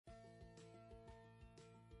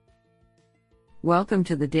Welcome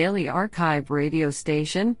to the Daily Archive radio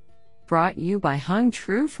station, brought you by Hung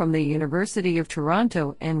Tru from the University of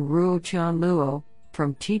Toronto and Ruo Chan Luo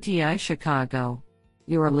from TTI Chicago.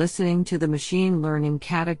 You are listening to the Machine Learning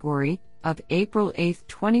category of April 8,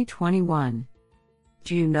 2021.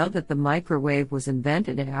 Do you know that the microwave was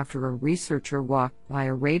invented after a researcher walked by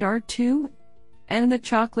a radar tube and the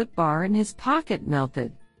chocolate bar in his pocket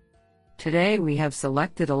melted? Today we have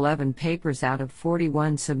selected 11 papers out of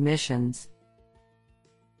 41 submissions.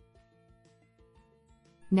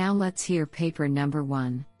 Now let's hear paper number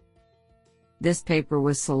 1. This paper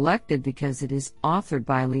was selected because it is authored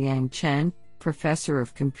by Liang Chen, Professor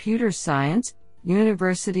of Computer Science,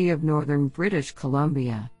 University of Northern British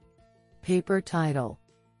Columbia. Paper title: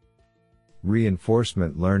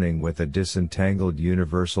 Reinforcement Learning with a Disentangled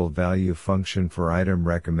Universal Value Function for Item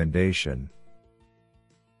Recommendation.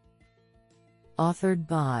 Authored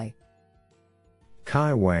by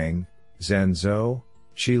Kai Wang, Zhen Zhou,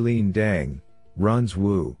 Qilin Deng, Runs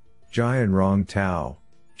Wu, Jianrong Tao,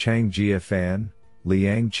 Chang Jiafan,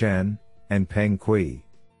 Liang Chen, and Peng Kui.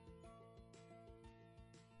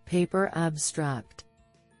 Paper abstract: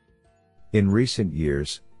 In recent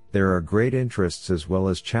years, there are great interests as well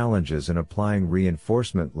as challenges in applying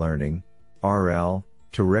reinforcement learning, RL,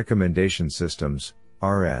 to recommendation systems,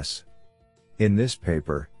 RS. In this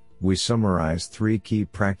paper, we summarize 3 key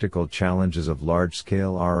practical challenges of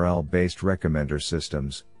large-scale RL-based recommender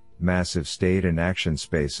systems: massive state and action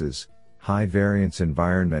spaces, high variance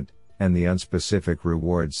environment, and the unspecific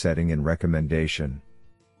reward setting in recommendation.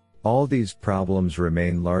 All these problems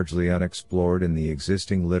remain largely unexplored in the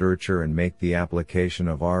existing literature and make the application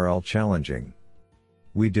of RL challenging.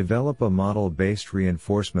 We develop a model-based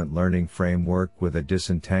reinforcement learning framework with a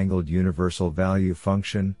disentangled universal value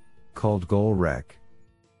function, called GoalRec.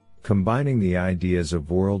 Combining the ideas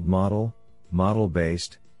of world model,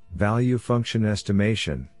 model-based, value function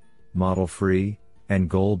estimation, model-free, and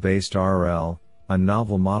goal-based RL, a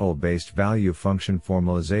novel model-based value function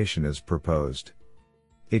formalization is proposed.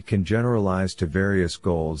 It can generalize to various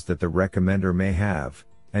goals that the recommender may have,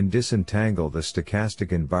 and disentangle the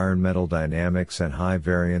stochastic environmental dynamics and high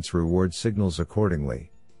variance reward signals accordingly.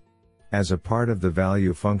 As a part of the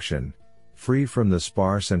value function, free from the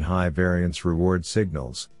sparse and high variance reward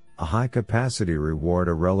signals, a high-capacity reward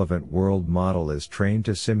irrelevant world model is trained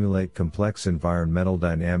to simulate complex environmental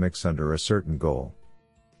dynamics under a certain goal.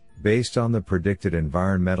 Based on the predicted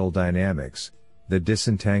environmental dynamics, the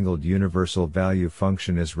disentangled universal value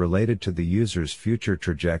function is related to the user's future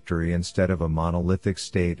trajectory instead of a monolithic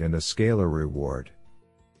state and a scalar reward.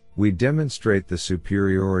 We demonstrate the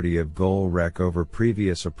superiority of GoalRec over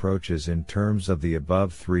previous approaches in terms of the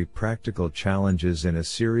above 3 practical challenges in a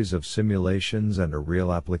series of simulations and a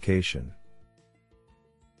real application.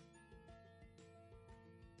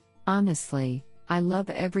 Honestly, I love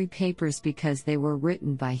every papers because they were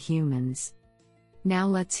written by humans. Now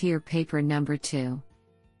let's hear paper number 2.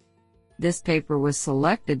 This paper was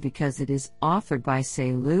selected because it is authored by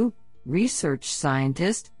Sei Liu, research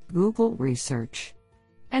scientist, Google Research,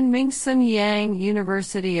 and Mingsun Yang,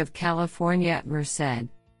 University of California at Merced.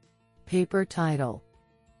 Paper title: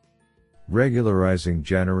 Regularizing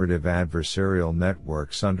Generative Adversarial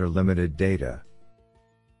Networks Under Limited Data.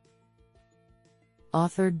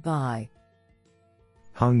 Authored by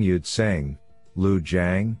Hongyue Tseng, Lu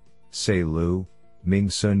Zhang, Sei Liu,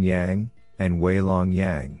 Mingsun Yang, and Weilong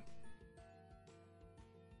Yang.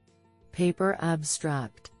 Paper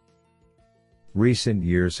abstract: Recent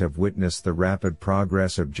years have witnessed the rapid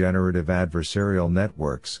progress of generative adversarial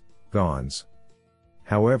networks, GANs.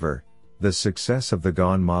 However, the success of the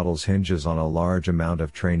GAN models hinges on a large amount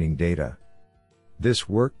of training data. This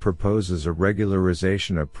work proposes a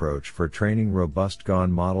regularization approach for training robust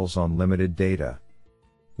GAN models on limited data.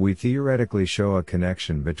 We theoretically show a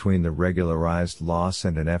connection between the regularized loss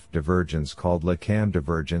and an F divergence called LeCam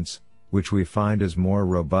divergence, which we find is more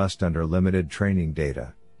robust under limited training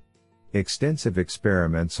data. Extensive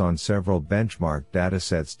experiments on several benchmark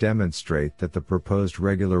datasets demonstrate that the proposed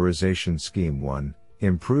regularization scheme 1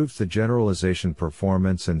 improves the generalization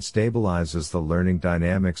performance and stabilizes the learning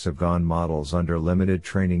dynamics of GAN models under limited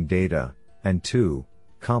training data, and 2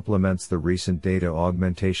 complements the recent data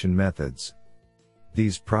augmentation methods.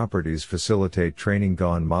 These properties facilitate training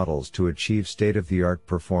GAN models to achieve state-of-the-art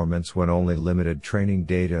performance when only limited training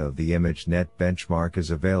data of the ImageNet benchmark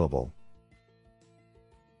is available.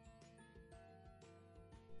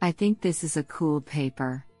 I think this is a cool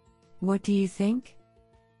paper. What do you think?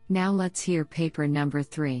 Now let's hear paper number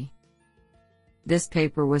 3. This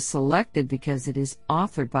paper was selected because it is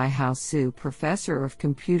authored by Hao Su, Professor of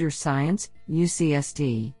Computer Science,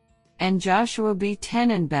 UCSD, and Joshua B.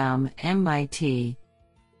 Tenenbaum, MIT.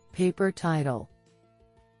 Paper title: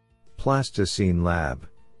 Plasticine Lab,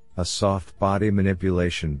 a soft body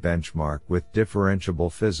manipulation benchmark with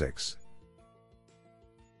differentiable physics.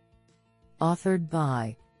 Authored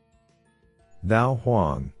by Thao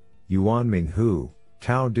Huang, Yuanming Hu,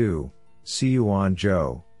 Tao Du, Siyuan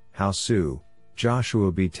Zhou, Hao Su,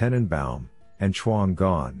 Joshua B. Tenenbaum, and Chuang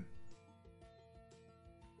Gon.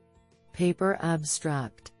 Paper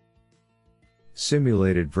abstract: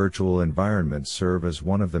 Simulated virtual environments serve as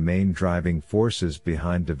one of the main driving forces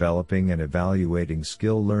behind developing and evaluating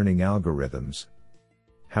skill learning algorithms.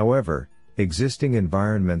 However, existing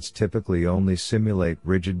environments typically only simulate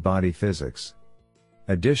rigid body physics.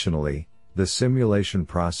 Additionally, the simulation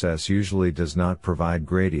process usually does not provide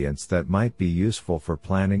gradients that might be useful for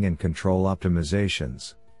planning and control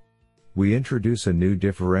optimizations. We introduce a new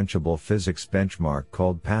differentiable physics benchmark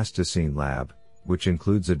called Plasticine Lab, which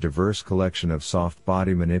includes a diverse collection of soft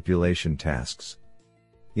body manipulation tasks.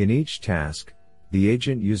 In each task, the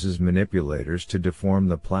agent uses manipulators to deform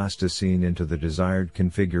the plasticine into the desired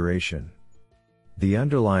configuration. The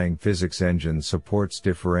underlying physics engine supports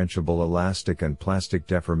differentiable elastic and plastic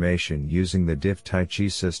deformation using the Diff-Tai Chi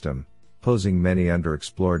system, posing many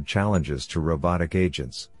underexplored challenges to robotic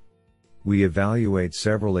agents. We evaluate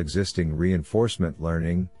several existing reinforcement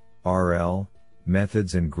learning (RL)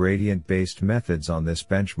 methods and gradient-based methods on this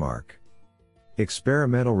benchmark.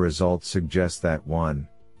 Experimental results suggest that 1.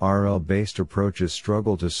 RL-based approaches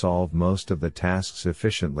struggle to solve most of the tasks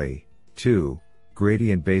efficiently. 2.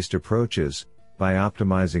 Gradient-based approaches, by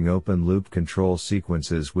optimizing open-loop control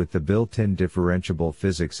sequences with the built-in differentiable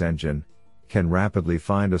physics engine, can rapidly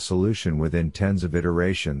find a solution within tens of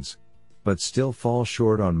iterations, but still fall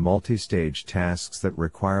short on multi-stage tasks that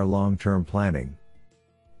require long-term planning.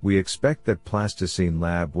 We expect that Plasticine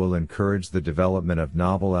Lab will encourage the development of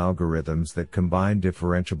novel algorithms that combine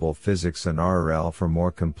differentiable physics and RL for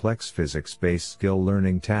more complex physics-based skill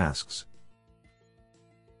learning tasks.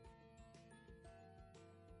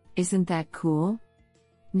 Isn't that cool?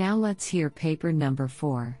 Now let's hear paper number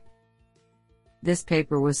 4. This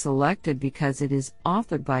paper was selected because it is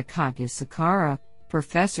authored by Katya Sakara,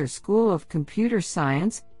 Professor, School of Computer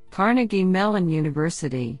Science, Carnegie Mellon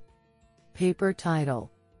University. Paper title: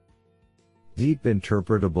 Deep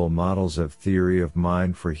Interpretable Models of Theory of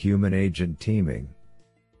Mind for Human Agent Teaming.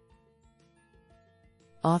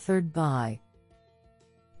 Authored by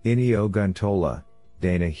Inio Guntola,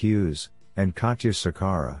 Dana Hughes, and Katya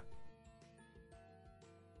Sakara.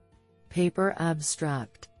 Paper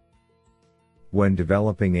abstract: When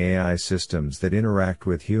developing AI systems that interact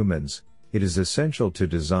with humans, it is essential to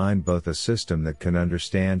design both a system that can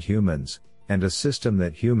understand humans, and a system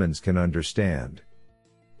that humans can understand.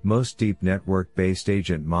 Most deep network-based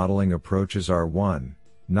agent modeling approaches are 1.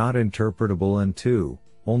 Not interpretable, and 2.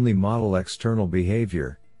 Only model external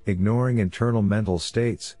behavior, ignoring internal mental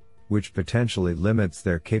states, which potentially limits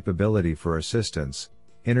their capability for assistance,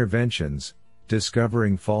 interventions,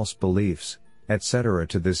 discovering false beliefs, etc.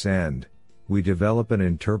 To this end, we develop an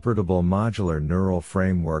interpretable modular neural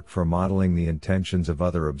framework for modeling the intentions of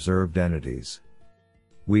other observed entities.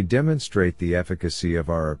 We demonstrate the efficacy of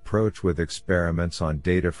our approach with experiments on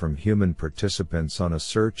data from human participants on a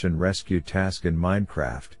search and rescue task in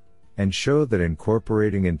Minecraft, and show that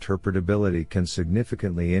incorporating interpretability can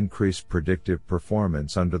significantly increase predictive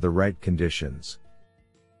performance under the right conditions.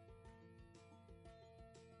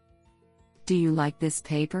 Do you like this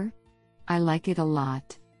paper? I like it a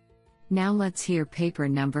lot. Now let's hear paper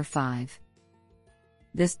number 5.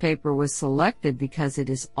 This paper was selected because it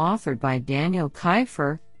is authored by Daniel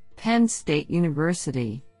Kiefer, Penn State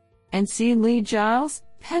University, and C. Lee Giles,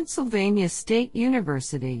 Pennsylvania State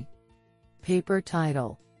University. Paper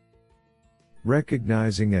title: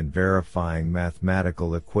 Recognizing and verifying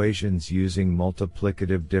mathematical equations using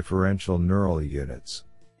multiplicative differential neural units.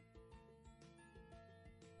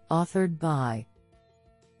 Authored by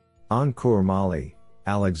Ankur Mali,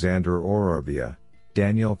 Alexander Orobia,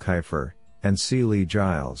 Daniel Kiefer, and C. Lee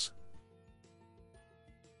Giles.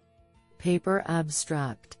 Paper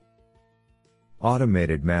abstract: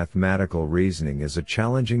 Automated mathematical reasoning is a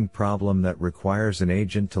challenging problem that requires an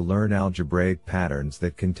agent to learn algebraic patterns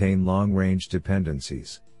that contain long-range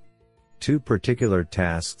dependencies. 2 particular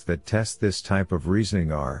tasks that test this type of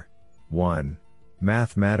reasoning are: 1.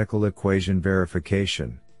 Mathematical equation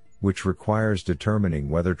verification, which requires determining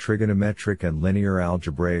whether trigonometric and linear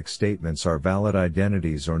algebraic statements are valid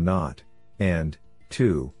identities or not, and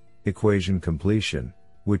 2. Equation completion,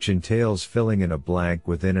 which entails filling in a blank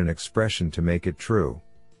within an expression to make it true.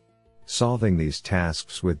 Solving these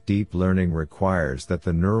tasks with deep learning requires that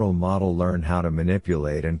the neural model learn how to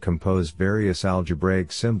manipulate and compose various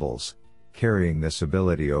algebraic symbols, carrying this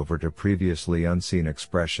ability over to previously unseen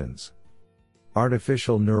expressions.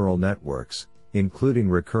 Artificial neural networks, including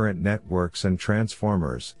recurrent networks and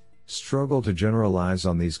transformers, struggle to generalize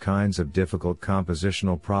on these kinds of difficult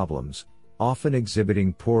compositional problems, often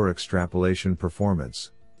exhibiting poor extrapolation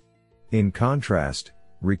performance. In contrast,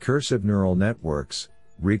 recursive neural networks,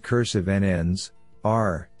 recursive NNs,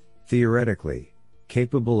 are, theoretically,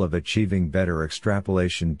 capable of achieving better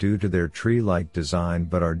extrapolation due to their tree-like design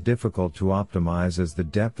but are difficult to optimize as the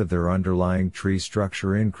depth of their underlying tree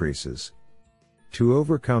structure increases. To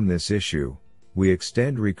overcome this issue, we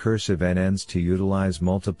extend recursive NNs to utilize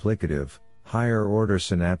multiplicative, higher-order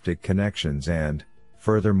synaptic connections and,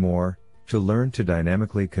 furthermore, to learn to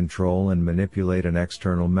dynamically control and manipulate an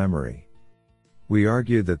external memory. We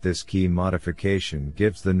argue that this key modification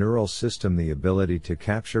gives the neural system the ability to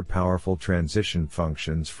capture powerful transition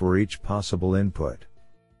functions for each possible input.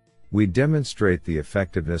 We demonstrate the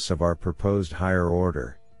effectiveness of our proposed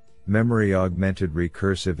higher-order, memory-augmented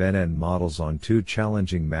recursive NN models on two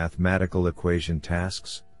challenging mathematical equation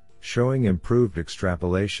tasks, showing improved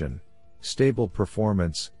extrapolation, stable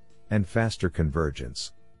performance, and faster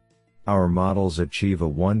convergence. Our models achieve a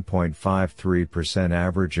 1.53%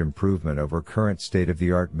 average improvement over current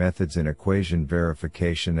state-of-the-art methods in equation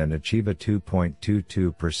verification and achieve a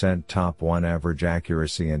 2.22% top 1 average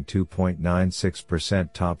accuracy and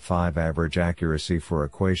 2.96% top 5 average accuracy for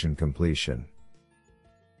equation completion.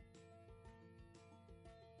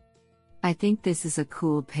 I think this is a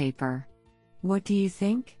cool paper. What do you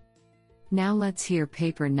think? Now let's hear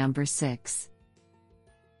paper number 6.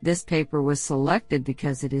 This paper was selected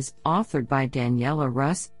because it is authored by Daniela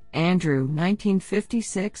Russ, Andrew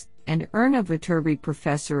 1956, and Erna Viterbi,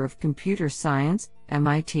 Professor of Computer Science,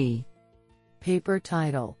 MIT. Paper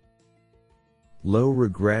title: Low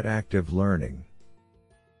Regret Active Learning.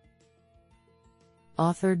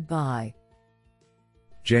 Authored by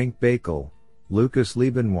Cenk Bakel, Lucas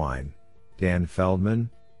Liebenwein, Dan Feldman,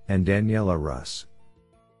 and Daniela Russ.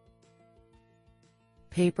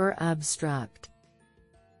 Paper abstract: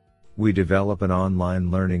 We develop an online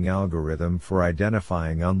learning algorithm for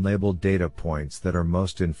identifying unlabeled data points that are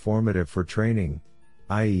most informative for training,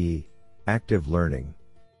 i.e., active learning.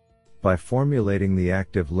 By formulating the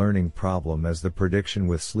active learning problem as the prediction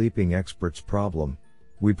with sleeping experts problem,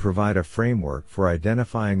 we provide a framework for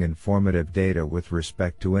identifying informative data with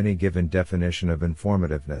respect to any given definition of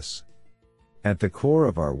informativeness. At the core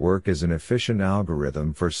of our work is an efficient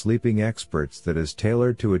algorithm for sleeping experts that is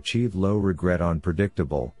tailored to achieve low regret on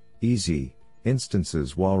predictable, easy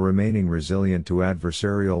instances while remaining resilient to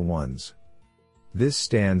adversarial ones. This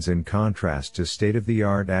stands in contrast to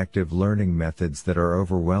state-of-the-art active learning methods that are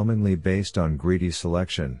overwhelmingly based on greedy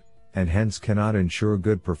selection, and hence cannot ensure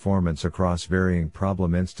good performance across varying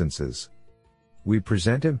problem instances. We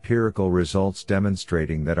present empirical results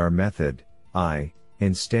demonstrating that our method,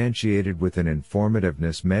 instantiated with an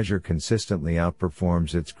informativeness measure, consistently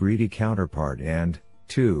outperforms its greedy counterpart and,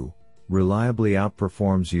 2, reliably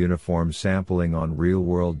outperforms uniform sampling on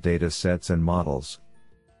real-world data sets and models.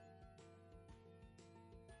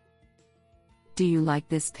 Do you like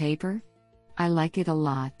this paper? I like it a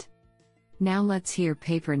lot. Now let's hear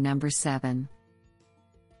paper number 7.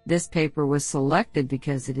 This paper was selected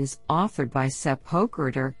because it is authored by Sepp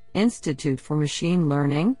Hochreiter, Institute for Machine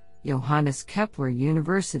Learning, Johannes Kepler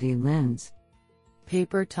University Linz.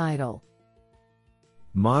 Paper title: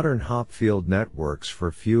 Modern Hopfield Networks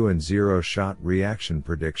for Few and Zero-Shot Reaction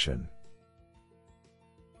Prediction.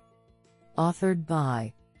 Authored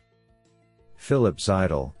by Philip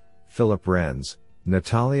Seidel, Philip Renz,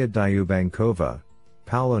 Natalia Dyubankova,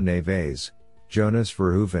 Paulo Neves, Jonas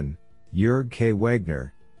Verhoeven, Jörg K.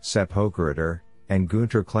 Wegner, Sepp Hochreiter, and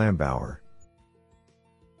Günter Klambauer.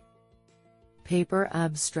 Paper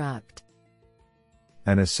abstract: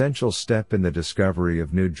 An essential step in the discovery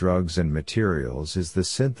of new drugs and materials is the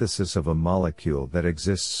synthesis of a molecule that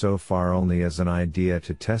exists so far only as an idea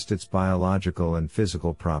to test its biological and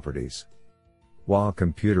physical properties. While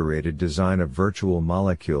computer-aided design of virtual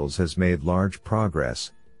molecules has made large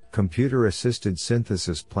progress, computer-assisted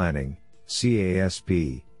synthesis planning,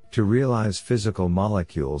 CASP, to realize physical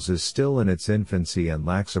molecules is still in its infancy and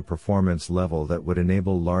lacks a performance level that would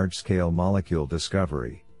enable large-scale molecule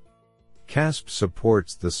discovery. CASP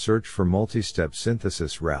supports the search for multi-step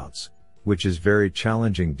synthesis routes, which is very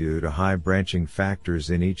challenging due to high branching factors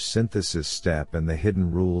in each synthesis step and the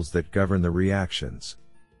hidden rules that govern the reactions.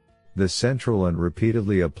 The central and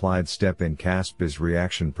repeatedly applied step in CASP is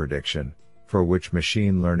reaction prediction, for which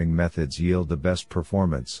machine learning methods yield the best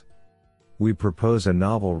performance. We propose a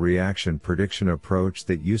novel reaction prediction approach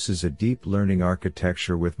that uses a deep learning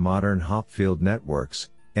architecture with modern Hopfield networks,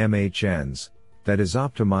 MHNs, that is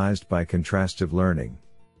optimized by contrastive learning.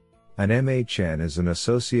 An MHN is an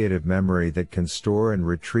associative memory that can store and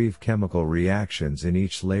retrieve chemical reactions in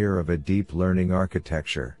each layer of a deep learning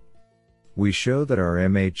architecture. We show that our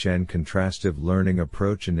MHN contrastive learning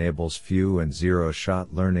approach enables few and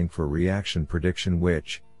zero-shot learning for reaction prediction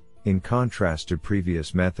which, in contrast to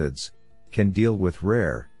previous methods, can deal with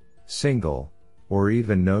rare, single, or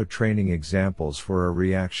even no training examples for a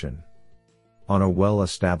reaction. On a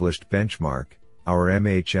well-established benchmark, our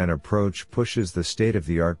MHN approach pushes the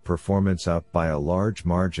state-of-the-art performance up by a large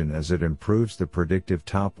margin as it improves the predictive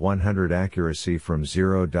top 100 accuracy from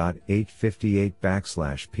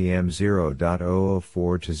 0.858/PM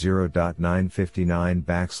 0.004 to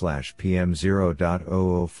 0.959/PM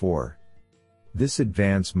 0.004. This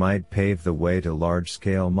advance might pave the way to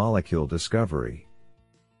large-scale molecule discovery.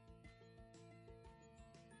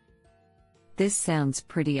 This sounds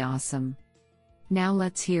pretty awesome. Now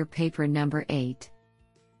let's hear paper number 8.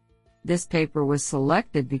 This paper was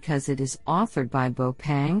selected because it is authored by Bo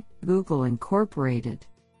Pang, Google Incorporated,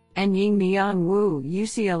 and Yingmian Wu,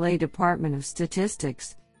 UCLA Department of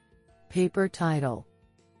Statistics. Paper title: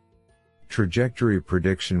 Trajectory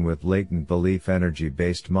Prediction with Latent Belief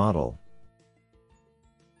Energy-Based Model.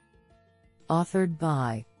 Authored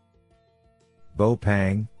by Bo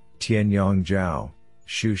Pang, Tianyong Zhao,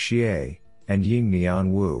 Xu Xie, and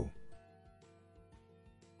Yingmian Wu.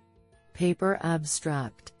 Paper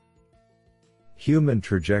abstract: Human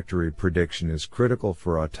trajectory prediction is critical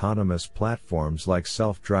for autonomous platforms like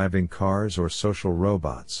self-driving cars or social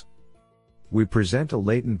robots. We present a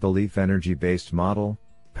latent belief energy-based model,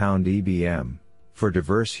 PoundEBM, for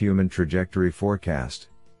diverse human trajectory forecast.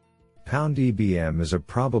 PoundEBM is a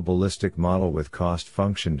probabilistic model with cost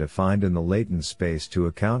function defined in the latent space to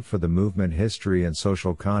account for the movement history and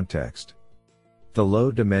social context. The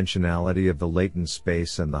low dimensionality of the latent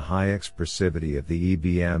space and the high expressivity of the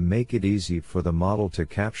EBM make it easy for the model to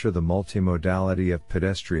capture the multimodality of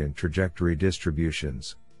pedestrian trajectory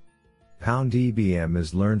distributions. PoundEBM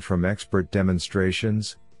is learned from expert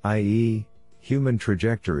demonstrations, i.e., human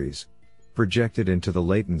trajectories, projected into the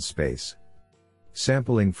latent space.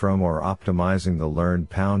 Sampling from or optimizing the learned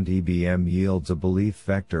PoundEBM yields a belief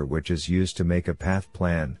vector which is used to make a path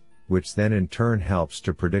plan, which then in turn helps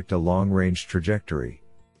to predict a long-range trajectory.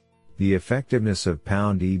 The effectiveness of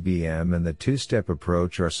PoundEBM and the two-step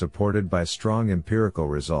approach are supported by strong empirical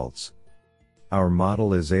results. Our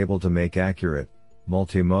model is able to make accurate,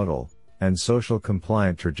 multimodal, and social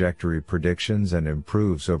compliant trajectory predictions and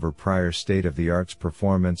improves over prior state-of-the-art's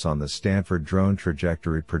performance on the Stanford Drone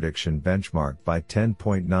Trajectory Prediction benchmark by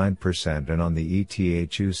 10.9% and on the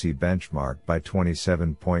ETH-UC benchmark by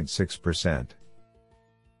 27.6%.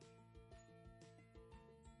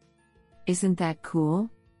 Isn't that cool?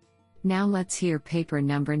 Now let's hear paper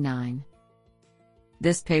number 9.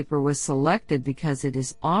 This paper was selected because it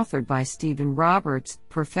is authored by Stephen Roberts,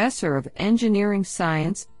 Professor of Engineering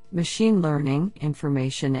Science, Machine Learning,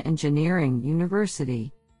 Information Engineering,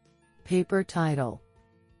 University. Paper title: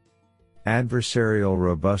 Adversarial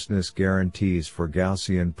Robustness Guarantees for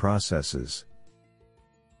Gaussian Processes.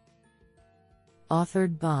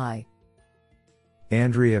 Authored by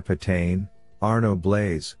Andrea Patain, Arno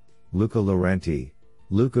Blaze, Luca Laurenti,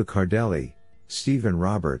 Luca Cardelli, Stephen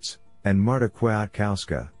Roberts, and Marta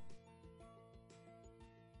Kwiatkowska.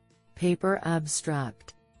 Paper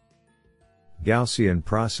abstract: Gaussian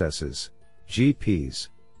processes, GPs,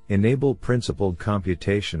 enable principled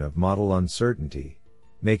computation of model uncertainty,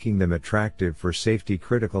 making them attractive for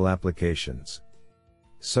safety-critical applications.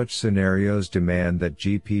 Such scenarios demand that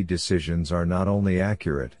GP decisions are not only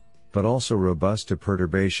accurate, but also robust to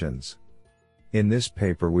perturbations. In this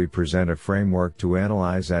paper we present a framework to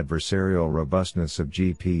analyze adversarial robustness of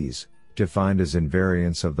GPs, defined as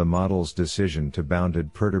invariance of the model's decision to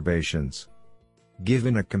bounded perturbations.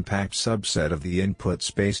 Given a compact subset of the input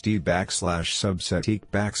space D/subset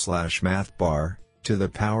eq/math bar, to the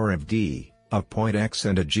power of D, a point X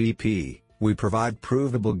and a GP, we provide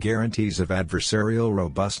provable guarantees of adversarial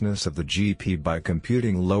robustness of the GP by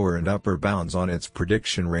computing lower and upper bounds on its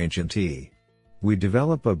prediction range in T. We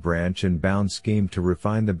develop a branch and bound scheme to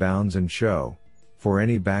refine the bounds and show, for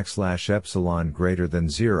any epsilon greater than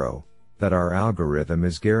 0, that our algorithm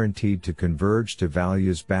is guaranteed to converge to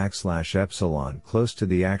values epsilon close to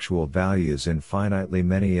the actual values in finitely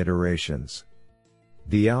many iterations.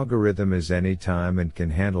 The algorithm is anytime and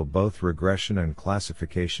can handle both regression and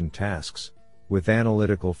classification tasks, with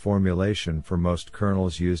analytical formulation for most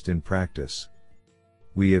kernels used in practice.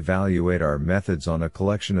 we evaluate our methods on a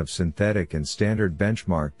collection of synthetic and standard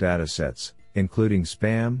benchmark datasets, including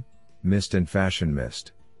SPAM, MIST and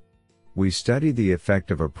FashionMIST. We study the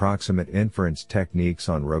effect of approximate inference techniques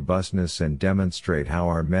on robustness and demonstrate how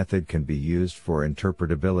our method can be used for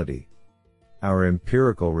interpretability. Our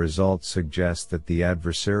empirical results suggest that the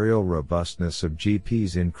adversarial robustness of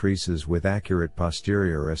GPs increases with accurate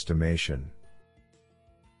posterior estimation.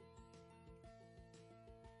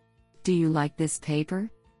 Do you like this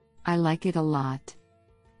paper? I like it a lot.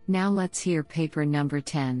 Now let's hear paper number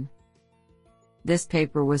 10. This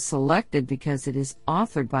paper was selected because it is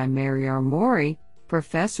authored by Mary R. Morey,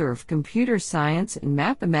 Professor of Computer Science and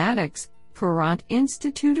Mathematics, Courant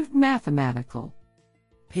Institute of Mathematical.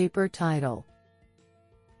 Paper title: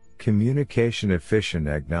 Communication Efficient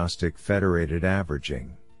Agnostic Federated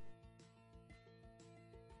Averaging.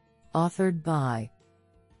 Authored by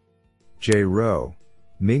J. Rowe,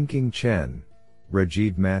 Mingking Chen,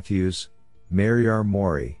 Rajiv Matthews, Mary R.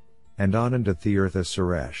 Morey, and Ananda Theertha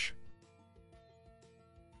Suresh.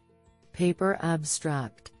 Paper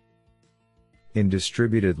abstract: In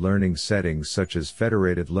distributed learning settings such as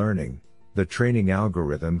federated learning, the training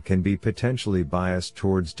algorithm can be potentially biased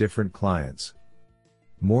towards different clients.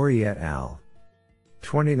 Morey et al.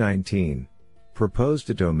 2019 proposed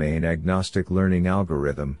a domain-agnostic learning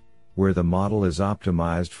algorithm, where the model is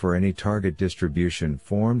optimized for any target distribution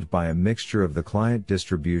formed by a mixture of the client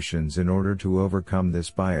distributions in order to overcome this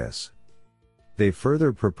bias. They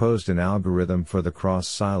further proposed an algorithm for the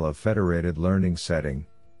cross-silo federated learning setting,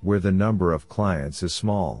 where the number of clients is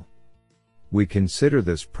small. We consider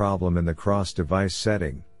this problem in the cross-device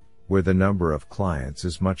setting, where the number of clients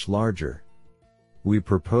is much larger. We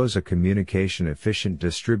propose a communication-efficient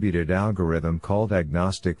distributed algorithm called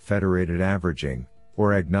agnostic federated averaging,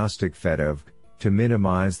 or agnostic FEDAV, to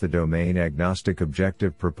minimize the domain-agnostic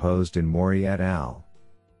objective proposed in Morey et al.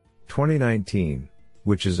 2019,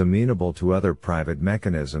 which is amenable to other private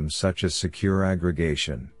mechanisms such as secure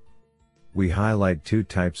aggregation. We highlight two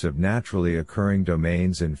types of naturally occurring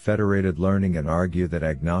domains in federated learning and argue that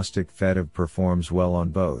agnostic FEDAV performs well on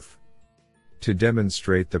both. To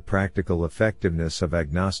demonstrate the practical effectiveness of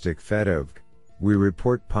agnostic FEDAV, we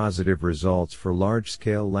report positive results for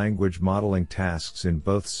large-scale language modeling tasks in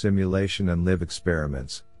both simulation and live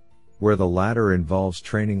experiments, where the latter involves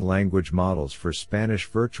training language models for Spanish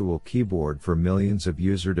virtual keyboard for millions of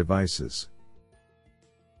user devices.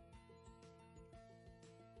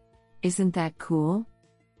 Isn't that cool?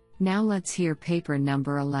 Now let's hear paper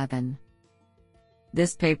number 11.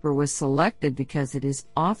 This paper was selected because it is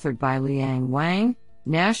authored by Liang Wang,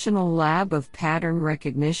 National Lab of Pattern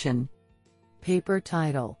Recognition. Paper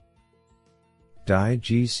title: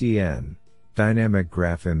 DI-GCN, Dynamic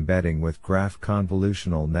Graph Embedding with Graph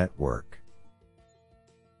Convolutional Network.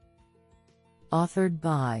 Authored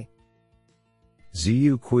by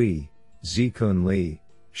Ziyu Cui, Zikun Li,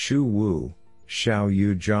 Shu Wu,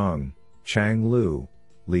 Xiaoyu Zhang, Chang Lu,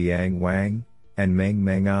 Liang Wang, and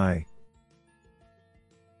Meng Ai.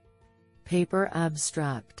 Paper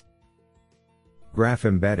abstract: Graph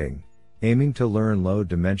embedding, aiming to learn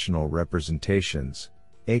low-dimensional representations,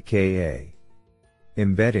 aka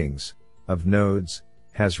embeddings, of nodes,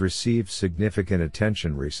 has received significant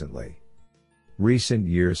attention recently. Recent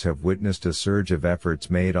years have witnessed a surge of efforts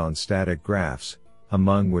made on static graphs,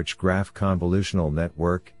 among which Graph Convolutional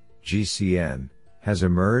Network, GCN, has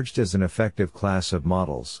emerged as an effective class of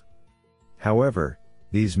models. However,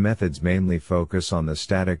 these methods mainly focus on the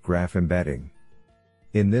static graph embedding.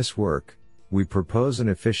 In this work, we propose an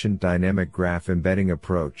efficient dynamic graph embedding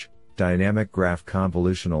approach, Dynamic Graph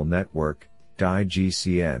Convolutional Network,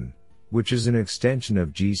 DI-GCN, which is an extension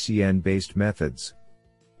of GCN-based methods.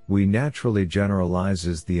 We naturally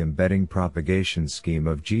generalizes the embedding propagation scheme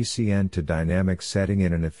of GCN to dynamic setting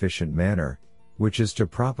in an efficient manner, which is to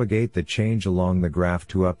propagate the change along the graph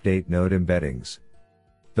to update node embeddings.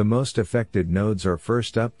 The most affected nodes are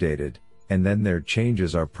first updated, and then their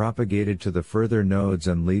changes are propagated to the further nodes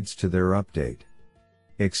and leads to their update.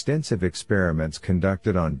 Extensive experiments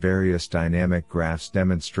conducted on various dynamic graphs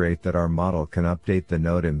demonstrate that our model can update the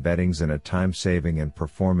node embeddings in a time-saving and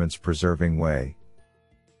performance-preserving way.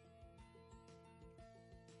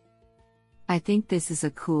 I think this is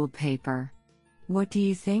a cool paper. What do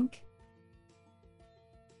you think?